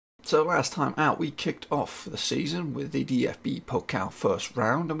So last time out we kicked off the season with the DFB Pokal first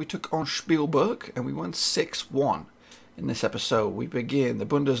round and we took on Spielberg and we won 6-1. In this episode we begin the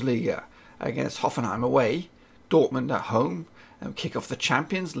Bundesliga against Hoffenheim away, Dortmund at home, and we kick off the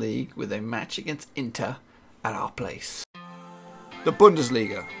Champions League with a match against Inter at our place. The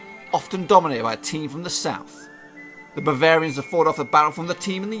Bundesliga, often dominated by a team from the south. The Bavarians have fought off the battle from the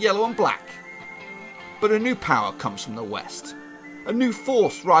team in the yellow and black. But a new power comes from the west. A new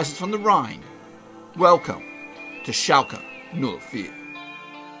force rises from the Rhine. Welcome to Schalke 04.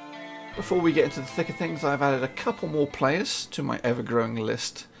 Before we get into the thick of things, I've added a couple more players to my ever-growing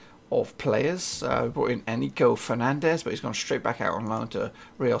list of players. We brought in Enrico Fernandez, but he's gone straight back out on loan to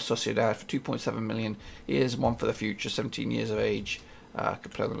Real Sociedad for 2.7 million. He is one for the future, 17 years of age.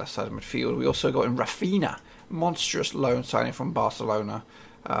 Could play on the left side of midfield. We also got in Rafinha, monstrous loan signing from Barcelona.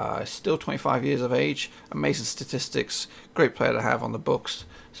 Still 25 years of age, amazing statistics, great player to have on the books.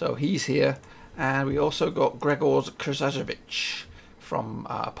 So he's here. And we also got Grzegorz Krychowiak from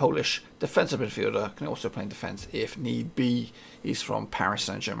Polish defensive midfielder, can also play in defence if need be. He's from Paris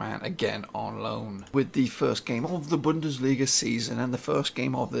Saint-Germain, again on loan. With the first game of the Bundesliga season and the first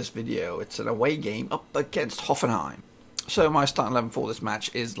game of this video, it's an away game up against Hoffenheim. So my starting 11 for this match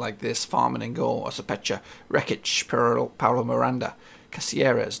is like this: Farman in goal, Osapecha, Rekic, Paulo Miranda,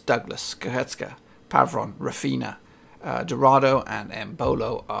 Caceres, Douglas, Goretzka, Pavron, Rafinha, Dorado and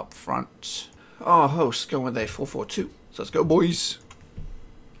Embolo up front. Our hosts go with a 4-4-2. So let's go, boys.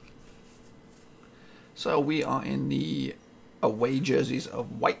 So we are in the away jerseys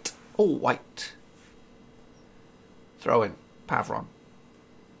of white. All white. Throw in. Pavron.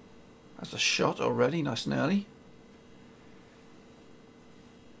 That's a shot already, nice and early.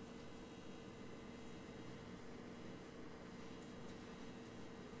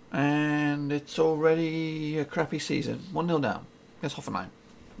 And it's already a crappy season. 1-0 down against Hoffenheim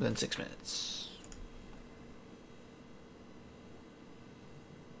within 6 minutes.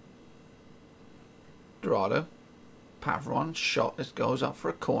 Dorado, Pavron, shot, this goes up for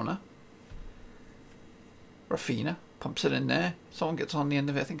a corner. Rafinha pumps it in there. Someone gets on the end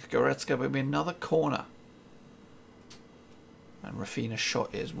of it. I think Goretzka, will be another corner. And Rafinha's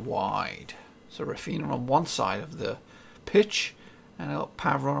shot is wide. So Rafinha on one side of the pitch and I got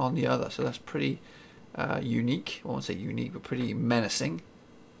Pavron on the other. So that's pretty unique. I won't say unique, but pretty menacing.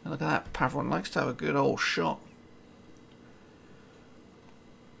 And look at that. Pavron likes to have a good old shot.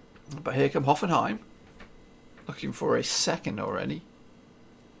 But here come Hoffenheim. Looking for a second already.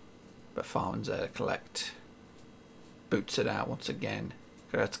 But Farman's there to collect. Boots it out once again.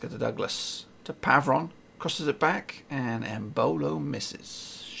 Goretzka to Douglas. To Pavron. Crosses it back. And Embolo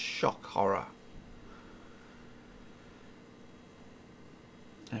misses. Shock horror.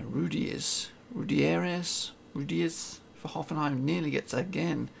 And Rudier's for Hoffenheim nearly gets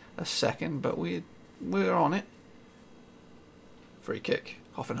again a second, but we're on it. Free kick.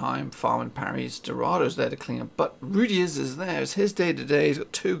 Hoffenheim, Farman parries, Dorado's there to clean up, but Rudier's is there. It's his day to day. He's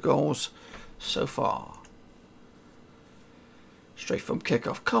got 2 goals so far. Straight from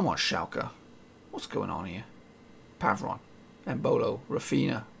kickoff. Come on, Schalke. What's going on here? Pavron, Embolo,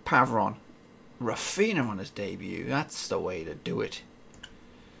 Rafinha, Pavron. Rafinha on his debut. That's the way to do it.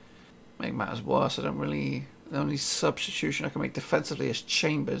 Make matters worse, the only substitution I can make defensively is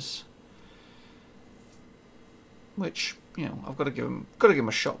Chambers, which, you know, I've got to give him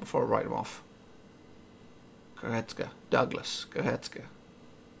a shot before I write him off. Goretzka, Douglas, Goretzka,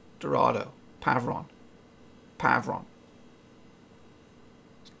 Dorado, Pavron.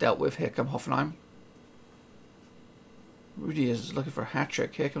 It's dealt with. Here come Hoffenheim. Rudy is looking for a hat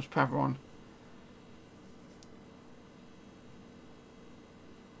trick. Here comes Pavron.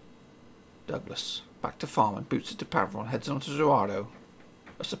 Douglas, back to Farman, boots it to Pavron, heads on to Dorado.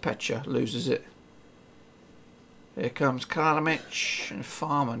 Osapecha loses it. Here comes Kalamic, and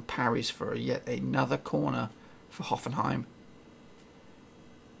Farman parries for yet another corner for Hoffenheim.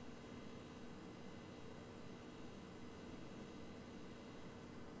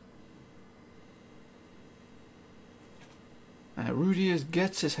 And Rudiers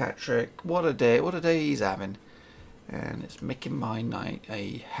gets his hat trick. What a day he's having. And it's making my night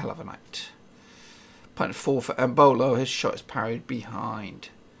a hell of a night. Punt 4 for Embolo. His shot is parried behind.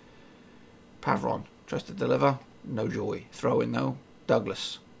 Pavron tries to deliver. No joy. Throw in though.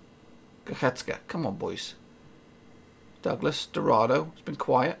 Douglas. Goretzka. Come on, boys. Douglas. Dorado. It's been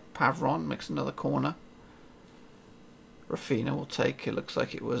quiet. Pavron makes another corner. Rafinha will take. It looks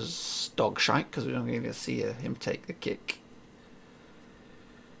like it was dog shite because we don't even see him take the kick.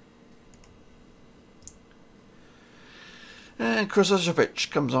 And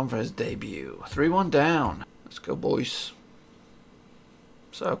Krychowiak comes on for his debut. 3-1 down. Let's go, boys.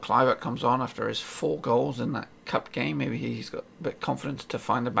 So Kluivert comes on after his 4 goals in that cup game. Maybe he's got a bit of confidence to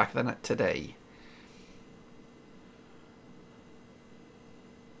find the back of the net today.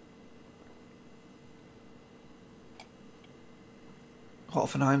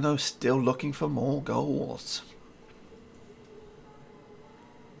 Hoffenheim, though, still looking for more goals.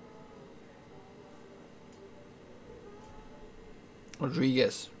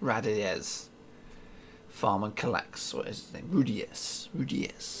 Radez. Farman collects. What is his name?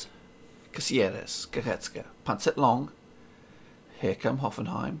 Rudies. Caceres. Goretzka. Punts it long. Here come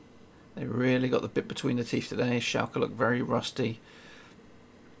Hoffenheim. They really got the bit between the teeth today. Schalke look very rusty.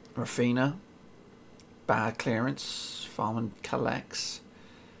 Rafinha. Bad clearance. Farman collects.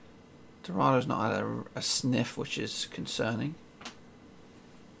 Dorado's not had a sniff, which is concerning.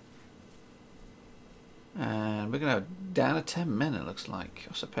 And we're going to down to 10 men, it looks like.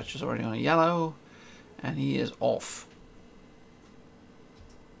 So Petra's already on a yellow. And he is off.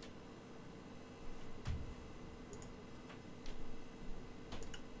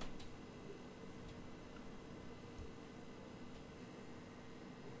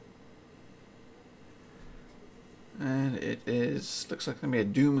 And it looks like going to be a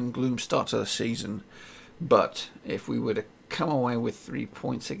doom and gloom start to the season. But if we were to come away with 3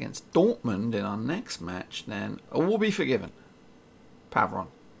 points against Dortmund in our next match, then we'll be forgiven. Pavron,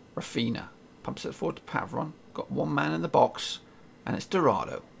 Rafinha, pumps it forward to Pavron. Got one man in the box, and it's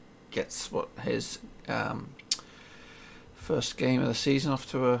Dorado. Gets his first game of the season off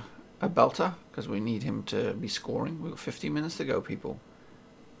to a belter, because we need him to be scoring. We've got 15 minutes to go, people.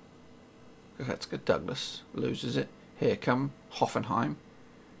 Goretzka Douglas loses it. Here come Hoffenheim.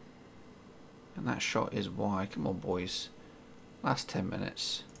 And that shot is wide. Come on, boys. Last 10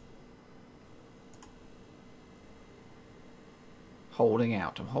 minutes. Holding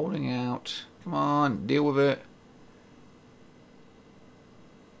out. I'm holding out. Come on, deal with it.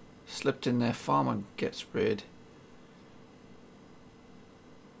 Slipped in there. Farmer gets rid.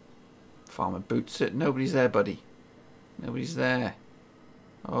 Farmer boots it. Nobody's there, buddy. Nobody's there.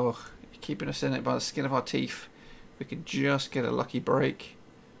 Oh, you're keeping us in it by the skin of our teeth. We could just get a lucky break.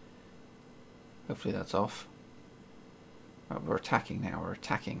 Hopefully that's off. Right, we're attacking now. We're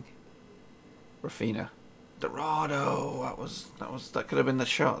attacking. Rafinha. Dorado. That could have been the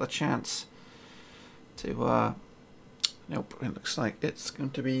shot, the chance to nope, it looks like it's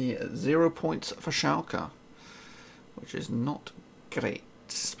going to be 0 points for Schalke, which is not great,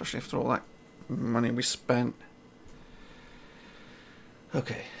 especially after all that money we spent.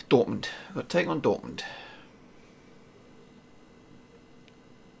 Okay, Dortmund. We've got to take on Dortmund.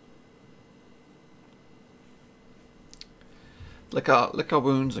 Lick our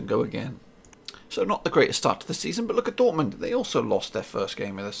wounds and go again. So not the greatest start to the season, but look at Dortmund. They also lost their first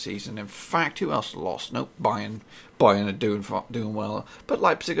game of the season. In fact, who else lost? Nope, Bayern are doing well. But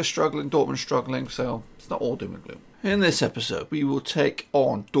Leipzig are struggling, Dortmund's struggling, so it's not all doom and gloom. In this episode, we will take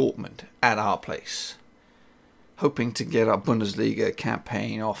on Dortmund at our place, hoping to get our Bundesliga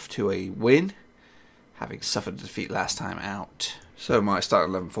campaign off to a win, having suffered a defeat last time out. So my start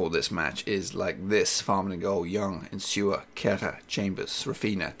 11 for this match is like this. Farman and goal: Young, Insua, Kehrer, Chambers,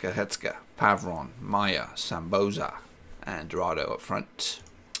 Rafinha, Goretzka, Pavron, Maya, Samboza, and Dorado up front.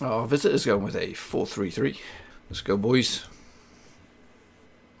 Our visitors going with a 4-3-3. Let's go, boys.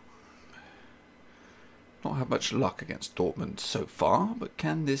 Not had much luck against Dortmund so far, but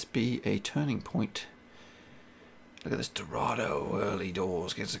can this be a turning point? Look at this Dorado early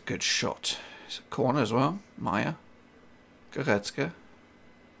doors, gets a good shot. It's a corner as well. Maya, Goretzka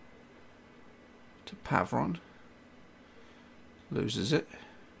to Pavron, loses it.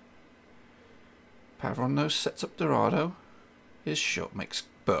 Pavron though sets up Dorado. His shot makes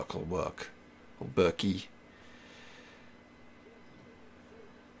Burkel work, or Berkey.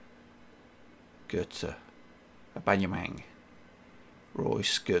 Goetze, Abanyamang,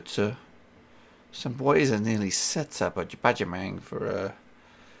 Royce, Goetze. Samboisa nearly sets up Abanyamang for a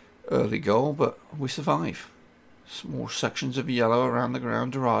early goal, but we survive. Small sections of yellow around the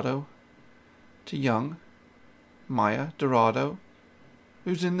ground. Dorado to Young, Maya, Dorado.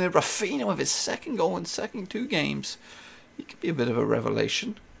 Who's in there? Rafinha with his second goal in second 2 games. He could be a bit of a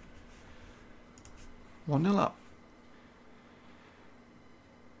revelation. 1-0 up.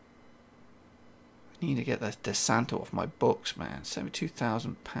 I need to get that DeSanto off my books, man.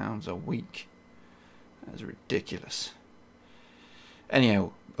 £72,000 a week. That's ridiculous.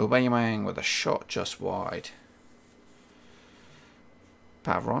 Anyhow, Aubameyang with a shot just wide.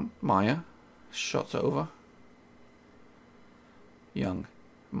 Pavron, Maya, shots over. Young,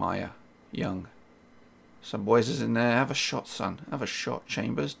 Maya, Young. Samboisa's in there. Have a shot, son. Have a shot.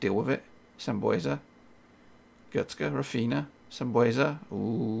 Chambers, deal with it. Samboisa. Goetzka, Rafinha. Sambueza.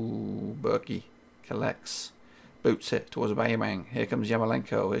 Ooh, Berkey collects. Boots it towards Aubameyang. Here comes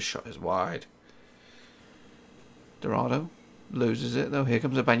Yarmolenko. His shot is wide. Dorado loses it though. Here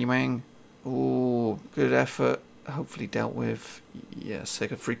comes Aubameyang. Ooh, good effort. Hopefully dealt with. Yes,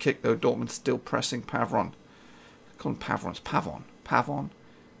 take a free kick though. Dortmund still pressing Pavron. Call him Pavron. It's Pavon. Pavon.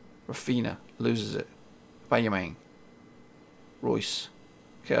 Rafinha loses it. Aubameyang. Royce.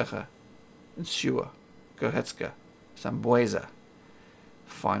 Kercher. Ensure. Goretzka. Sambueza.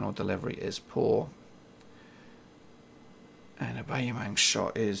 Final delivery is poor. And Aubameyang's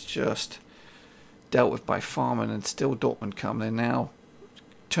shot is just dealt with by Farman, and still Dortmund coming in now.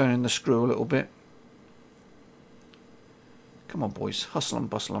 Turning the screw a little bit. Come on, boys. Hustle and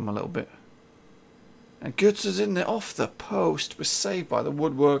bustle them a little bit. And Götze is in there off the post. Was saved by the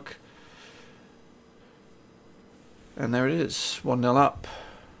woodwork. And there it is. 1-0 up.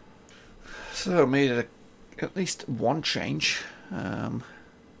 So made at least one change. In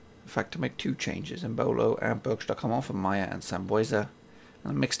fact, to make two changes. Mbolo and Bergstaller come off, and Maya and Sambueza.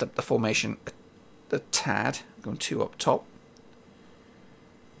 And I mixed up the formation a tad. Going 2 up top.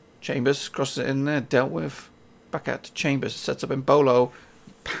 Chambers crosses it in there. Dealt with. Back out to Chambers. Sets up Mbolo.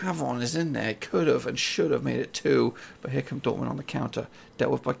 Pavon is in there. Could have and should have made it 2. But here comes Dortmund on the counter.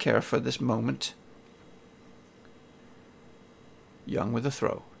 Dealt with by Kehrer for this moment. Young with a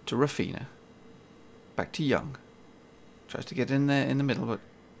throw to Rafinha. Back to Young. Tries to get in there in the middle, but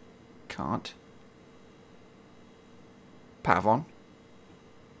can't. Pavon.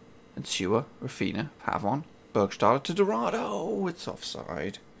 And Sewer. Rafinha. Pavon. Bergstaller to Dorado. It's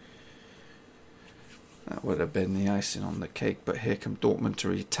offside. That would have been the icing on the cake, but here come Dortmund to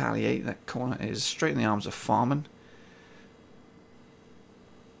retaliate. That corner is straight in the arms of Farman.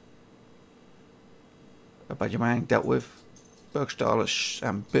 Aubameyang dealt with. Bergstaller's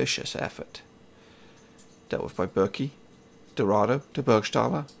ambitious effort. Dealt with by Berkey. Dorado to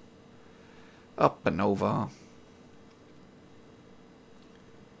Bergstaller. Up and over.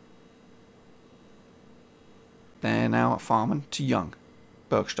 There now at Farman to Young.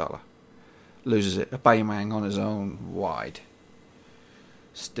 Bergstaller. Loses it. Aubameyang on his own. Wide.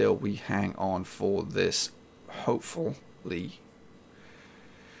 Still we hang on for this. Hopefully.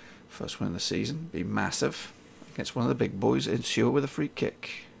 First win of the season. Be massive. Against one of the big boys. Ensure with a free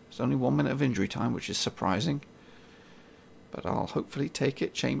kick. It's only 1 minute of injury time, which is surprising. But I'll hopefully take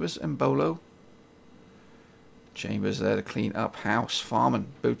it. Chambers and Bolo. Chambers there to clean up house. Farman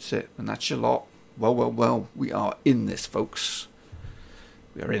boots it. And that's your lot. Well, well, well. We are in this, folks.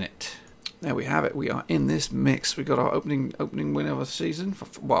 We are in it. There we have it. We are in this mix. We got our opening win of the season.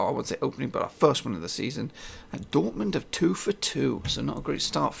 Well, I wouldn't say opening, but our first win of the season. And Dortmund of 2 for 2. So not a great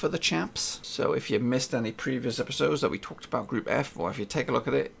start for the champs. So if you missed any previous episodes that we talked about Group F, or if you take a look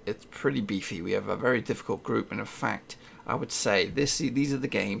at it, it's pretty beefy. We have a very difficult group. And in fact, I would say these are the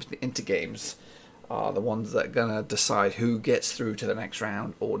games, the Inter games, are the ones that are going to decide who gets through to the next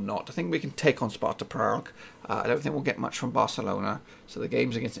round or not. I think we can take on Sparta Prague. I don't think we'll get much from Barcelona, so the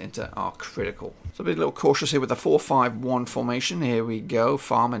games against Inter are critical. So be a little cautious here with the 4-5-1 formation. Here we go.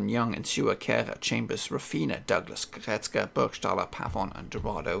 Farman, Young, Ensure, Kehrer, Chambers, Rafinha, Douglas, Goretzka, Bergstaller, Pavon, and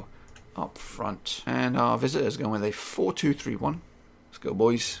Dorado up front. And our visitors going with a 4-2-3-1. Let's go,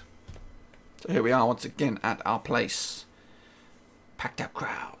 boys. So here we are once again at our place. Packed out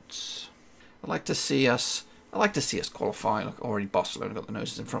crowds. I'd like to see us qualify. Look, already Barcelona got the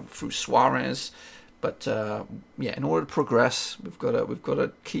noses in front through Suarez, but yeah, in order to progress, we've got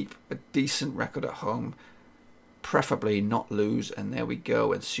to keep a decent record at home, preferably not lose. And there we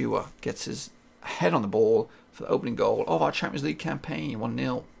go. And Sewer gets his head on the ball for the opening goal of our Champions League campaign,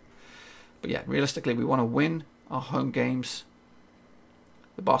 1-0. But yeah, realistically, we want to win our home games.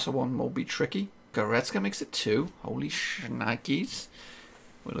 The Barca one will be tricky. Goretzka makes it 2. Holy shnikes.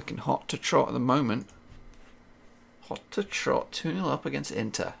 We're looking hot to trot at the moment. Hot to trot. 2-0 up against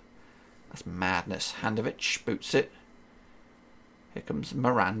Inter. That's madness. Handovic boots it. Here comes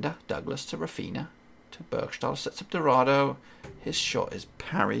Miranda. Douglas to Rafinha. To Bergstaller. Sets up Dorado. His shot is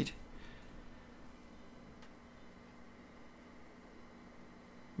parried.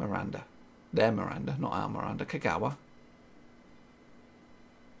 Miranda. Their Miranda, not our Miranda. Kagawa.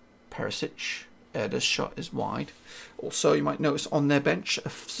 Perisic. Eder's shot is wide. Also, you might notice on their bench a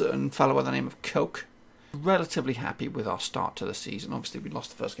certain fellow by the name of Koch. Relatively happy with our start to the season. Obviously, we lost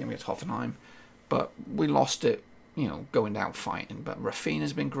the first game against Hoffenheim, but we lost it, going down fighting. But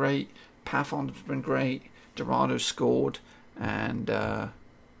Rafinha's been great. Pavon's been great. Dorado scored. And,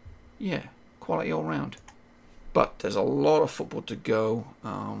 yeah, quality all round. But there's a lot of football to go.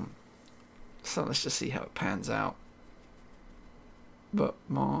 So let's just see how it pans out. But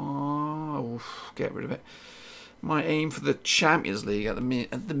get rid of it. My aim for the Champions League at the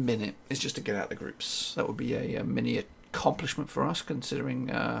minute is just to get out of the groups. That would be a mini accomplishment for us, considering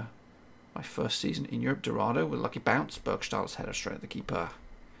my first season in Europe. Dorado with a lucky bounce. Bergstahl's header straight at the keeper.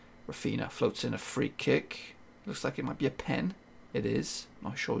 Rafinha floats in a free kick. Looks like it might be a pen. It is.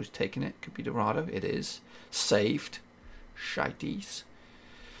 Not sure who's taking it. Could be Dorado. It is. Saved. Shites.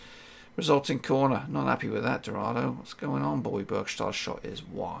 Resulting corner. Not happy with that, Dorado. What's going on, boy? Bergstahl's shot is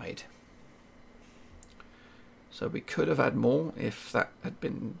wide. So we could have had more if that had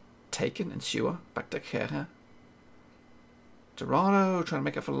been taken. And Sewer. Back to Kera. Dorado trying to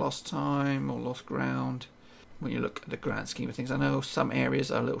make up for lost time or lost ground. When you look at the grand scheme of things, I know some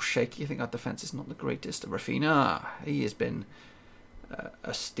areas are a little shaky. I think our defence is not the greatest. Rafinha, he has been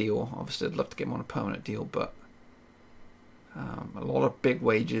a steal. Obviously, I'd love to get him on a permanent deal, but a lot of big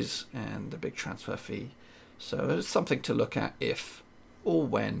wages and a big transfer fee. So it's something to look at if or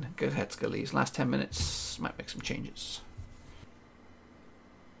when Goretzka leaves. Last 10 minutes, might make some changes.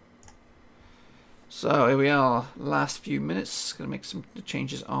 So here we are, last few minutes. Going to make some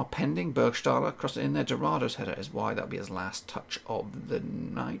changes are pending. Bergstaller across it in there. Dorado's header is wide. That'll be his last touch of the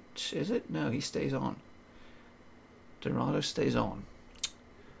night. Is it? No, he stays on. Dorado stays on.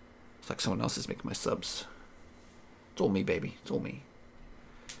 It's like someone else is making my subs. It's all me, baby. It's all me.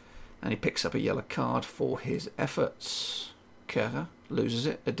 And he picks up a yellow card for his efforts. Kera loses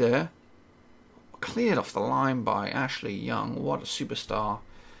it. Adair cleared off the line by Ashley Young. What a superstar.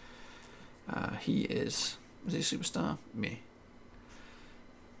 He is he a superstar? Me.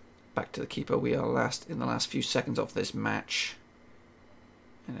 Back to the keeper. We are in the last few seconds of this match.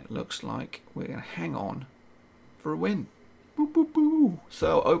 And it looks like we're going to hang on for a win. Boo, boo, boo.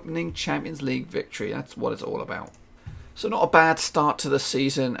 So, opening Champions League victory. That's what it's all about. So, not a bad start to the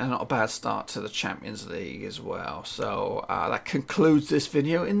season and not a bad start to the Champions League as well. So, that concludes this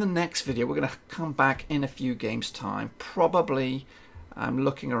video. In the next video, we're going to come back in a few games' time. Probably... I'm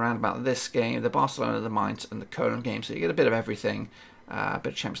looking around about this game, the Barcelona, the Mainz, and the Köln game. So you get a bit of everything, a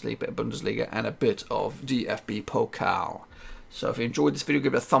bit of Champions League, a bit of Bundesliga, and a bit of DFB Pokal. So if you enjoyed this video,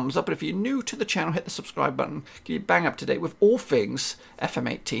 give it a thumbs up. But if you're new to the channel, hit the subscribe button. Get you bang up to date with all things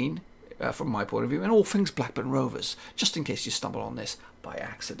FM18 from my point of view, and all things Blackburn Rovers, just in case you stumble on this by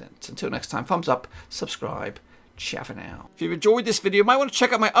accident. Until next time, thumbs up, subscribe, ciao for now. If you've enjoyed this video, you might want to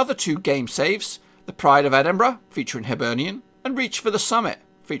check out my other two game saves, The Pride of Edinburgh, featuring Hibernian, and Reach for the Summit,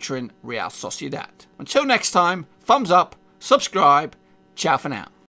 featuring Real Sociedad. Until next time, thumbs up, subscribe, ciao for now.